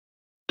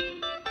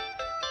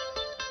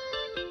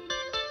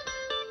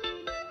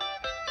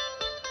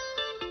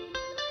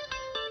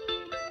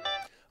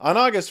On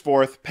August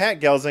 4th, Pat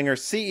Gelsinger,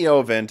 CEO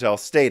of Intel,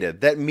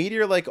 stated that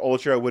Meteor Lake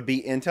Ultra would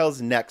be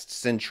Intel's next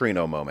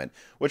Centrino moment,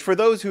 which for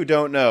those who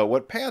don't know,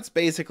 what Pat's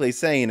basically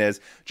saying is,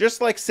 just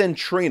like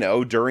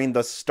Centrino during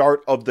the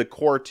start of the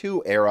Core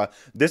 2 era,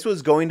 this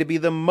was going to be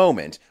the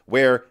moment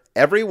where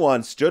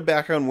everyone stood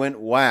back and went,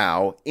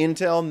 wow,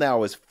 Intel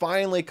now is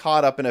finally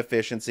caught up in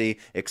efficiency,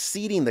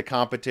 exceeding the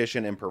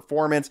competition in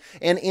performance,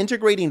 and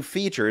integrating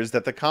features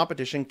that the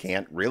competition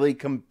can't really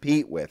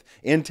compete with.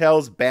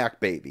 Intel's back,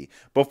 baby.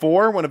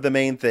 Before, one of the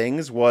main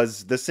things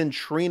was the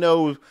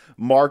Centrino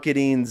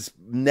marketing's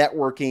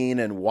networking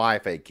and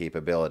Wi-Fi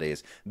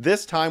capabilities.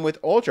 This time with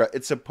Ultra,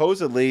 it's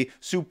supposedly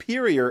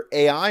superior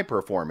AI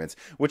performance,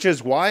 which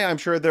is why I'm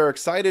sure they're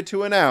excited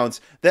to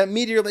announce that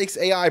Meteor Lake's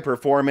AI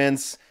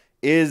performance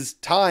is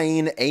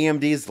tying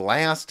AMD's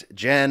last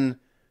gen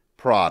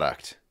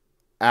product.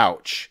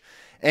 Ouch.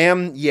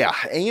 And yeah,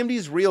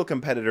 AMD's real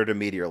competitor to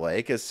Meteor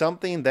Lake is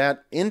something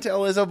that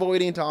Intel is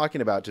avoiding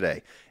talking about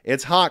today.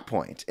 It's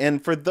Hawkpoint.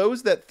 And for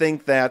those that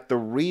think that the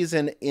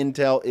reason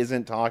Intel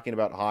isn't talking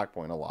about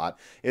Hawkpoint a lot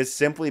is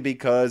simply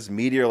because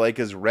Meteor Lake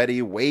is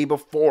ready way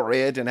before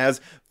it and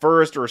has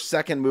first or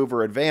second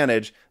mover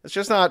advantage, that's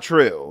just not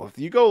true. If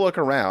you go look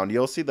around,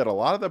 you'll see that a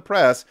lot of the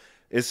press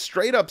is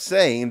straight up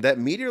saying that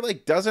Meteor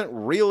Lake doesn't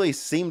really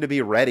seem to be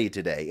ready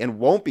today and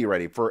won't be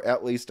ready for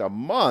at least a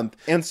month.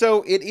 And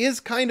so it is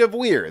kind of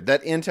weird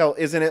that Intel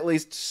isn't at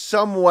least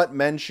somewhat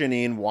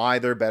mentioning why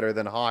they're better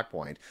than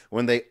Hawkpoint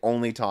when they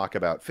only talk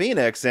about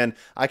Phoenix. And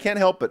I can't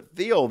help but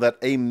feel that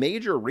a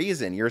major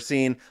reason you're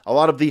seeing a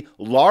lot of the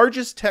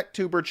largest tech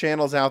tuber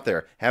channels out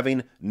there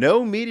having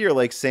no Meteor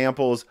Lake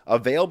samples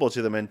available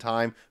to them in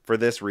time for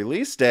this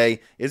release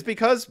day is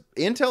because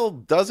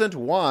Intel doesn't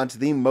want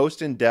the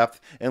most in-depth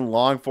and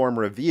long-form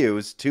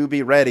reviews to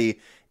be ready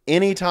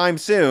anytime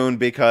soon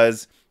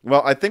because,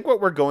 well, I think what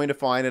we're going to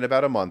find in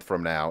about a month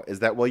from now is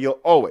that, well,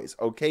 you'll always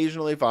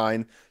occasionally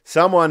find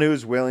someone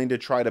who's willing to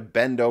try to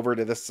bend over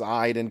to the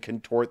side and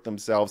contort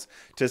themselves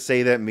to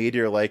say that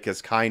Meteor Lake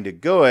is kind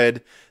of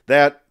good,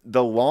 that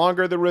the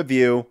longer the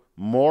review,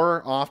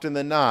 more often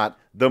than not,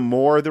 the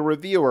more the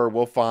reviewer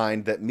will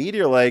find that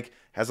Meteor Lake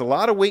has a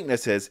lot of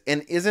weaknesses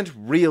and isn't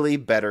really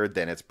better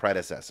than its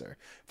predecessor.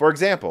 For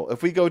example,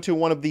 if we go to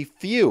one of the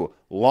few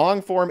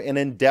long-form and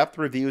in-depth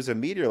reviews of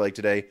Meteor Lake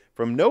today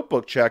from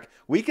Notebook Check,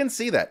 we can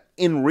see that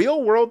in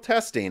real-world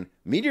testing,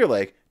 Meteor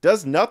Lake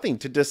does nothing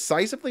to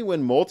decisively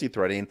win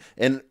multi-threading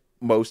in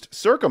most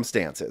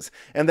circumstances,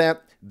 and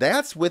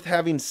that's with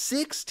having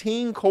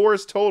 16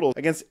 cores total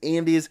against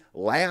AMD's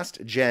last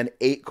gen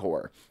 8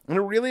 core. And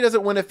it really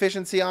doesn't win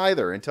efficiency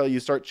either until you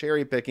start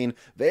cherry picking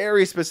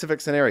very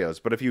specific scenarios.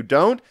 But if you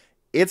don't,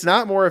 it's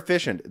not more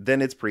efficient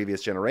than its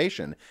previous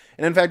generation.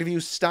 And in fact, if you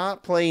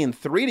stop playing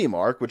 3D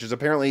Mark, which is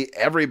apparently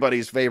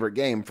everybody's favorite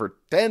game, for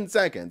 10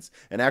 seconds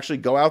and actually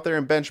go out there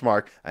and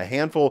benchmark a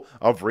handful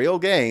of real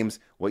games,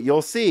 what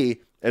you'll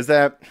see is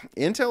that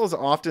Intel is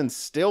often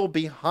still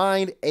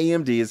behind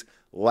AMD's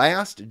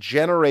last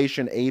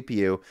generation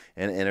APU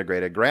and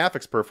integrated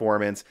graphics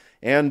performance,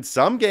 and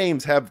some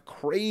games have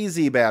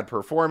crazy bad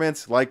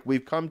performance like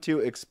we've come to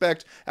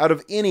expect out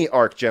of any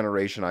ARC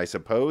generation, I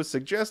suppose,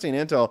 suggesting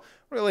Intel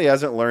really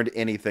hasn't learned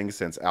anything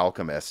since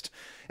Alchemist.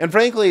 And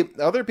frankly,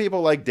 other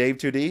people like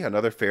Dave2D,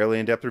 another fairly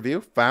in-depth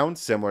review, found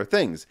similar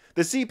things.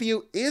 The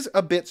CPU is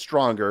a bit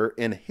stronger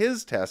in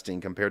his testing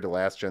compared to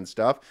last-gen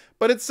stuff,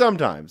 but it's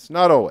sometimes,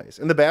 not always.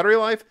 And the battery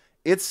life,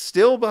 it's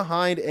still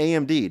behind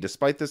AMD,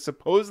 despite this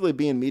supposedly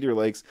being Meteor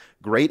Lake's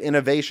great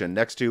innovation,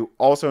 next to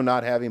also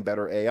not having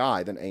better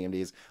AI than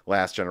AMD's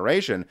last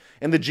generation.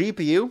 And the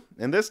GPU,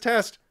 in this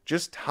test,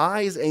 just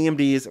ties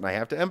AMD's, and I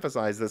have to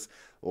emphasize this,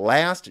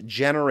 last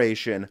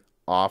generation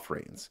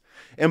offerings.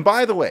 And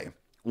by the way,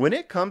 when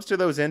it comes to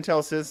those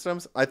Intel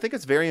systems, I think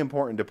it's very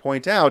important to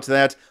point out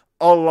that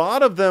a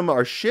lot of them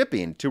are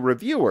shipping to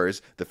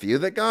reviewers, the few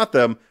that got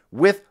them,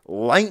 with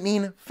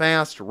lightning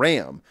fast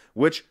RAM,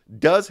 which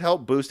does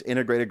help boost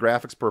integrated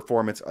graphics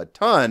performance a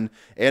ton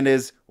and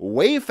is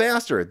way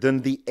faster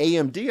than the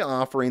AMD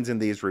offerings in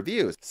these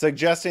reviews,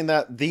 suggesting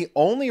that the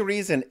only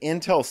reason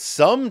Intel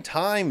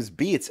sometimes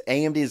beats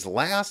AMD's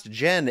last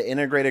gen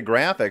integrated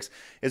graphics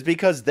is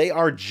because they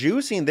are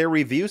juicing their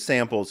review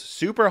samples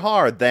super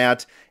hard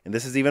that, and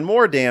this is even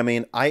more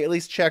damning, I at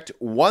least checked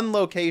one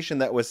location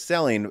that was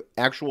selling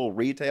actual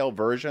retail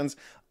versions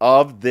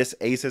of this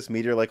Asus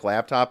Meteor Lake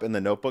laptop in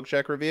the Notebook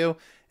Check review,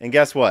 and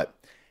guess what?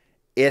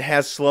 It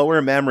has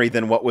slower memory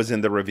than what was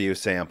in the review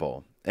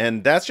sample.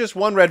 And that's just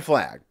one red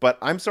flag, but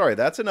I'm sorry,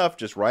 that's enough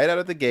just right out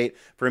of the gate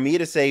for me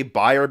to say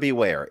buyer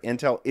beware.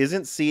 Intel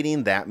isn't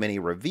seating that many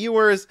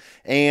reviewers,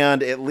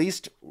 and at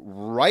least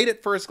right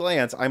at first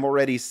glance, I'm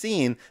already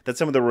seeing that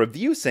some of the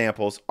review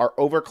samples are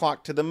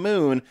overclocked to the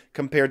moon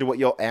compared to what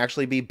you'll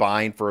actually be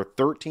buying for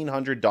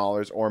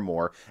 $1,300 or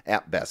more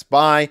at Best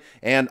Buy,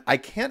 and I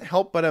can't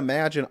help but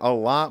imagine a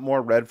lot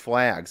more red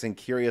flags and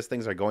curious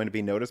things are going to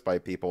be noticed by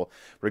people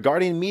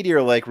regarding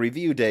Meteor Lake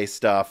review day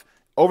stuff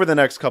over the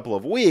next couple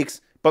of weeks.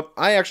 But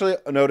I actually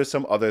noticed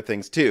some other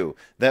things too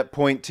that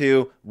point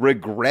to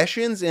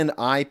regressions in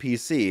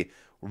IPC,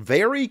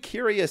 very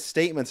curious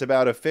statements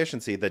about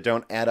efficiency that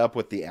don't add up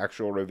with the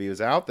actual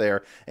reviews out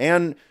there,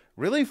 and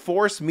really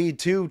forced me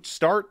to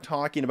start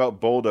talking about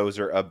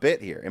Bulldozer a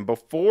bit here. And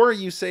before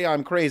you say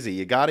I'm crazy,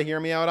 you got to hear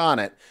me out on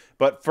it.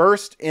 But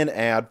first, an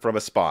ad from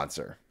a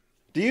sponsor.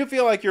 Do you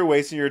feel like you're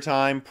wasting your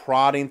time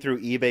prodding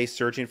through eBay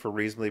searching for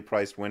reasonably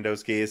priced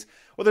Windows keys?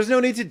 Well, there's no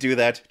need to do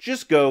that.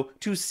 Just go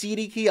to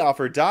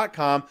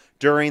cdkeyoffer.com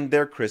during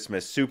their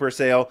Christmas super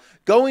sale.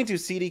 Going to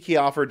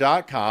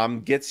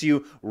cdkeyoffer.com gets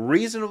you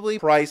reasonably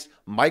priced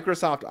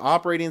Microsoft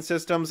operating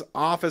systems,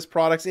 Office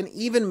products, and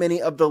even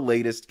many of the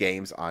latest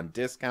games on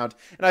discount.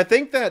 And I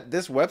think that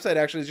this website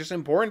actually is just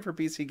important for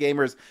PC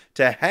gamers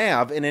to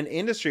have in an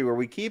industry where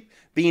we keep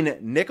being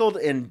nickeled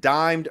and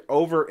dimed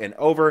over and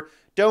over.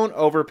 Don't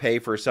overpay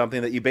for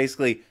something that you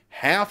basically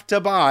have to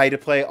buy to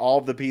play all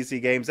of the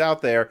PC games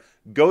out there.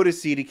 Go to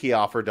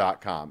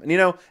cdkeyoffer.com.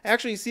 And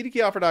actually,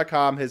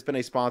 cdkeyoffer.com has been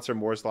a sponsor of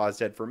Moore's Law is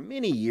Dead for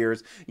many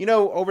years.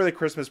 Over the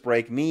Christmas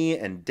break, me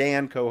and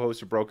Dan,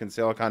 co-host of Broken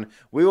Silicon,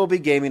 we will be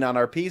gaming on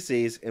our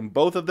PCs, and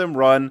both of them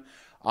run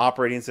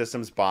operating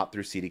systems bought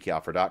through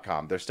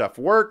cdkeyoffer.com. Their stuff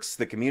works,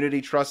 the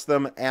community trusts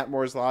them at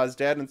Moore's Law is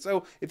Dead, and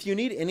so if you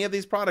need any of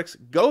these products,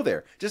 go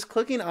there. Just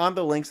clicking on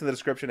the links in the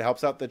description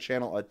helps out the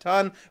channel a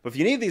ton. But if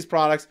you need these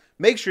products,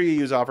 make sure you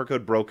use offer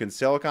code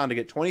BrokenSilicon to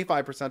get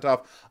 25%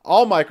 off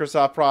all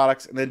Microsoft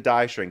products, and then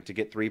Die Shrink to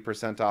get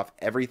 3% off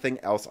everything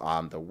else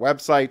on the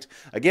website.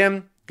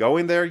 Again,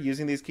 going there,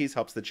 using these keys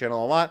helps the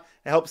channel a lot.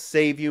 It helps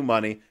save you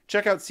money.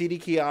 Check out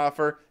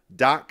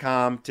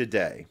cdkeyoffer.com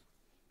today.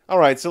 All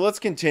right, so let's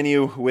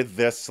continue with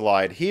this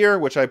slide here,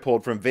 which I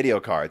pulled from Video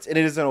Cards. And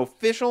it is an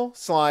official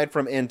slide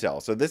from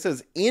Intel. So this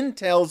is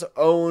Intel's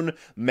own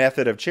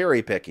method of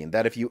cherry picking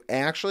that if you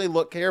actually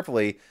look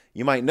carefully,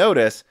 you might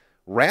notice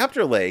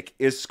Raptor Lake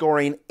is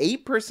scoring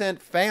 8%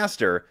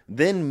 faster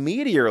than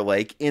Meteor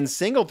Lake in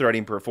single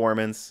threading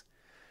performance,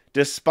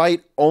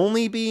 despite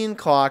only being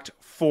clocked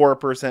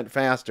 4%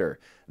 faster.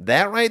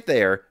 That right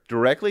there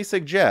directly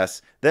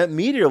suggests that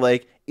Meteor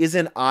Lake is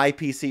an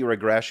IPC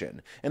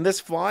regression. And this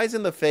flies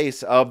in the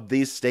face of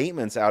these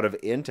statements out of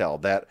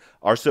Intel that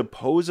are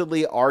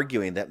supposedly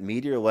arguing that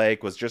Meteor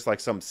Lake was just like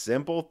some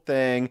simple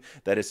thing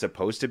that is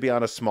supposed to be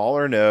on a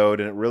smaller node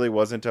and it really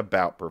wasn't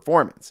about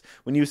performance.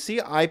 When you see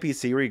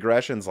IPC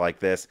regressions like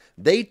this,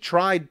 they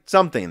tried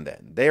something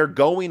then. They're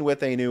going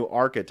with a new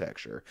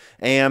architecture,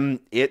 and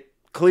it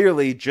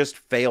clearly just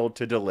failed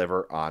to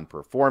deliver on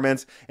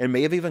performance and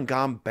may have even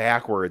gone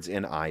backwards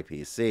in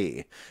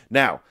IPC.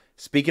 Now,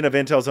 speaking of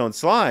Intel's own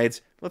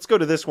slides, let's go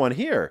to this one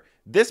here.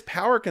 This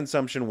power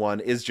consumption one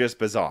is just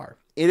bizarre.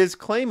 It is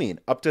claiming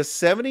up to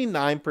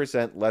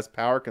 79% less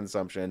power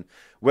consumption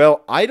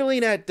while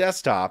idling at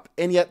desktop,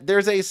 and yet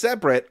there's a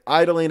separate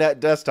idling at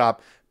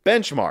desktop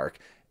benchmark.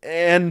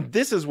 And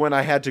this is when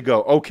I had to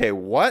go, okay,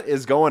 what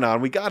is going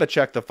on? We got to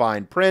check the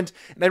fine print.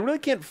 And I really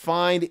can't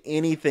find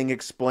anything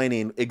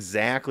explaining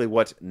exactly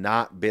what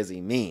not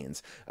busy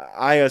means.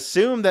 I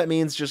assume that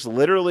means just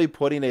literally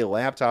putting a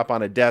laptop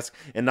on a desk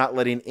and not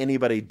letting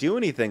anybody do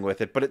anything with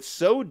it. But it's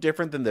so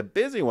different than the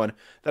busy one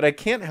that I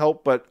can't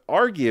help but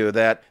argue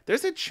that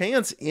there's a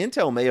chance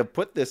Intel may have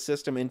put this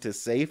system into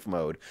safe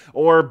mode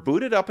or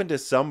booted up into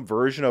some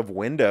version of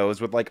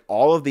Windows with like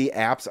all of the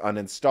apps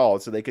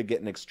uninstalled so they could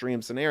get an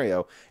extreme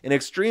scenario. An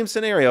extreme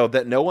scenario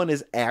that no one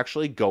is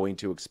actually going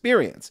to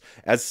experience,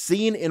 as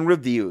seen in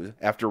review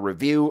after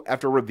review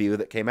after review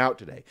that came out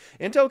today.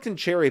 Intel can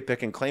cherry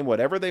pick and claim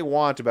whatever they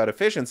want about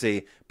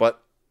efficiency,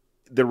 but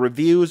the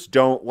reviews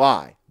don't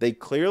lie. They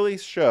clearly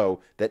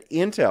show that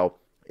Intel,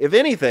 if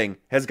anything,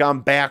 has gone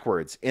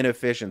backwards in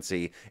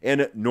efficiency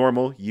in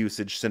normal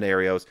usage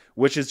scenarios,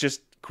 which is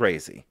just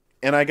crazy.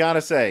 And I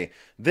gotta say,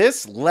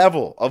 this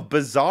level of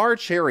bizarre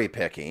cherry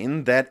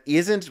picking that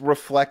isn't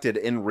reflected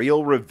in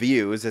real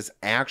reviews is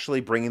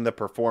actually bringing the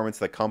performance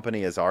the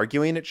company is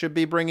arguing it should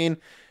be bringing.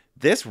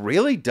 This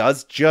really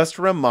does just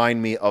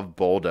remind me of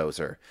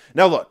Bulldozer.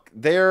 Now look,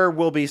 there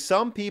will be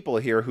some people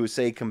here who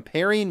say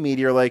comparing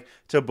Meteor Lake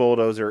to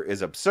Bulldozer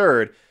is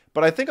absurd,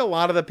 but I think a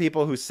lot of the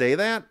people who say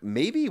that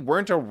maybe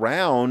weren't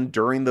around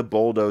during the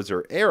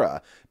Bulldozer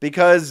era,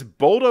 because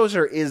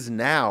Bulldozer is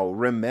now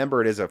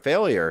remembered as a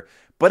failure.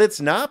 But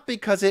it's not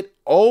because it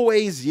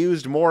always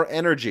used more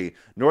energy,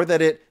 nor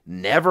that it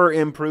never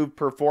improved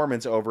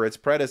performance over its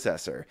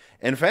predecessor.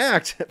 In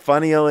fact,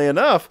 funnily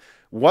enough,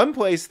 one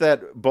place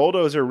that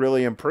Bulldozer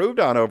really improved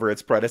on over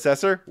its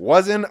predecessor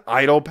was in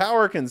idle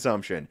power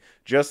consumption,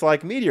 just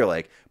like Meteor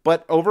Lake.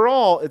 But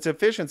overall, its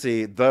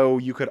efficiency, though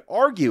you could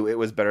argue it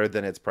was better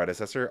than its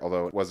predecessor,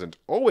 although it wasn't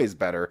always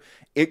better,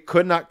 it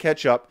could not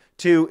catch up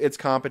to its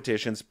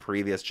competition's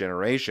previous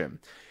generation.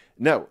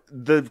 No,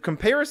 the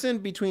comparison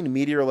between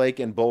Meteor Lake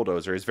and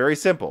Bulldozer is very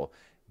simple.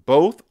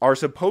 Both are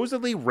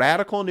supposedly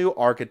radical new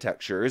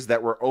architectures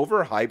that were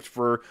overhyped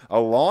for a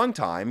long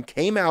time,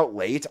 came out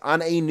late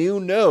on a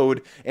new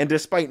node, and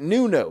despite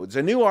new nodes,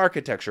 a new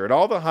architecture, and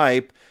all the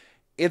hype,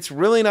 It's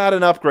really not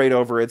an upgrade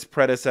over its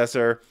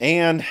predecessor.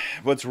 And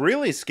what's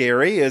really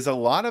scary is a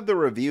lot of the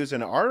reviews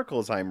and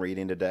articles I'm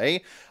reading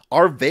today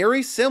are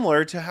very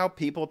similar to how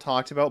people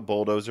talked about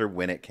Bulldozer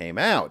when it came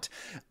out.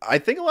 I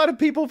think a lot of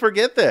people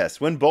forget this.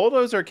 When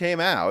Bulldozer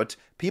came out,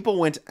 people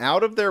went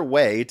out of their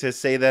way to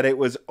say that it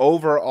was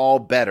overall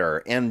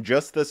better and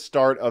just the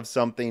start of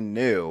something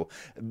new,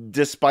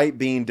 despite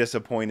being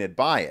disappointed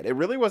by it. It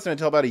really wasn't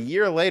until about a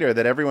year later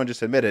that everyone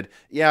just admitted,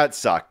 yeah, it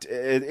sucked.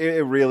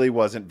 It really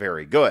wasn't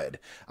very good.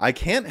 I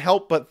can't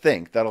help but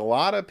think that a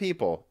lot of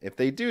people, if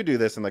they do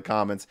this in the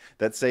comments,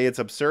 that say it's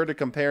absurd to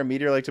compare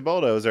Meteor Lake to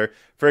Bulldozer,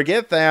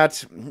 forget that.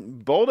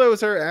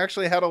 Bulldozer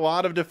actually had a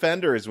lot of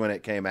defenders when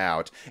it came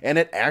out, and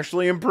it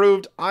actually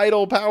improved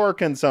idle power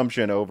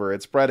consumption over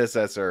its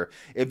predecessor.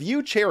 If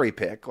you cherry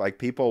pick, like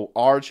people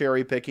are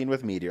cherry picking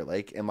with Meteor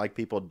Lake, and like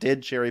people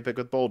did cherry pick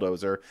with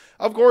Bulldozer,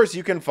 of course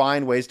you can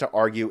find ways to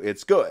argue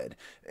it's good.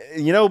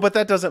 But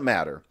that doesn't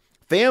matter.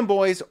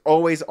 Fanboys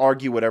always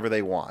argue whatever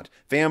they want.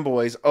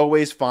 Fanboys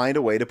always find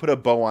a way to put a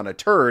bow on a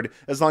turd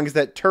as long as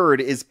that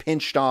turd is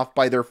pinched off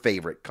by their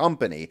favorite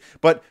company.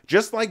 But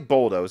just like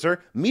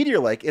Bulldozer, Meteor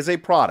Lake is a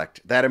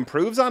product that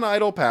improves on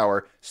idle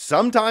power,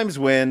 sometimes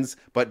wins,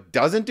 but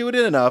doesn't do it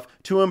enough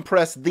to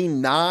impress the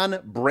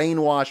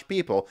non-brainwashed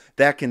people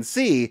that can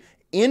see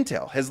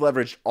Intel has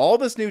leveraged all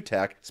this new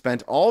tech,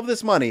 spent all of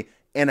this money,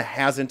 and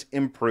hasn't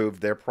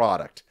improved their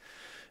product.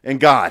 And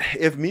God,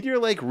 if Meteor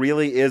Lake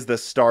really is the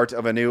start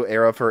of a new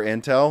era for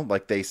Intel,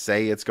 like they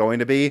say it's going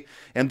to be,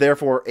 and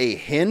therefore a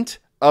hint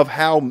of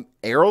how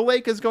Arrow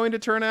Lake is going to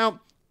turn out,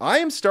 I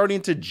am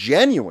starting to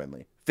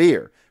genuinely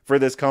fear for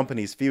this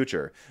company's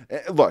future.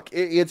 Look,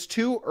 it's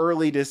too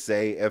early to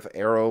say if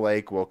Arrow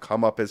Lake will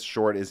come up as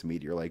short as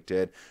Meteor Lake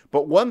did,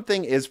 but one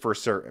thing is for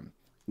certain.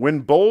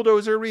 When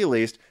Bulldozer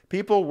released,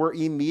 people were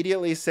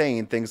immediately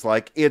saying things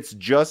like, it's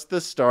just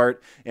the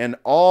start, and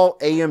all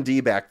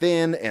AMD back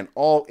then and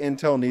all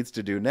Intel needs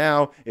to do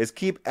now is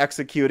keep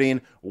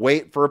executing,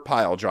 wait for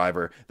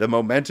Piledriver. The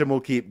momentum will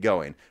keep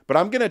going. But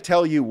I'm going to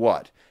tell you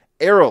what,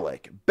 Arrow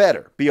Lake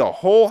better be a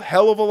whole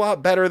hell of a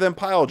lot better than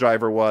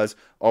Piledriver was,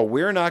 or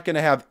we're not going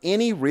to have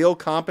any real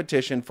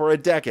competition for a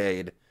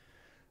decade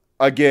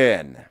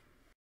again.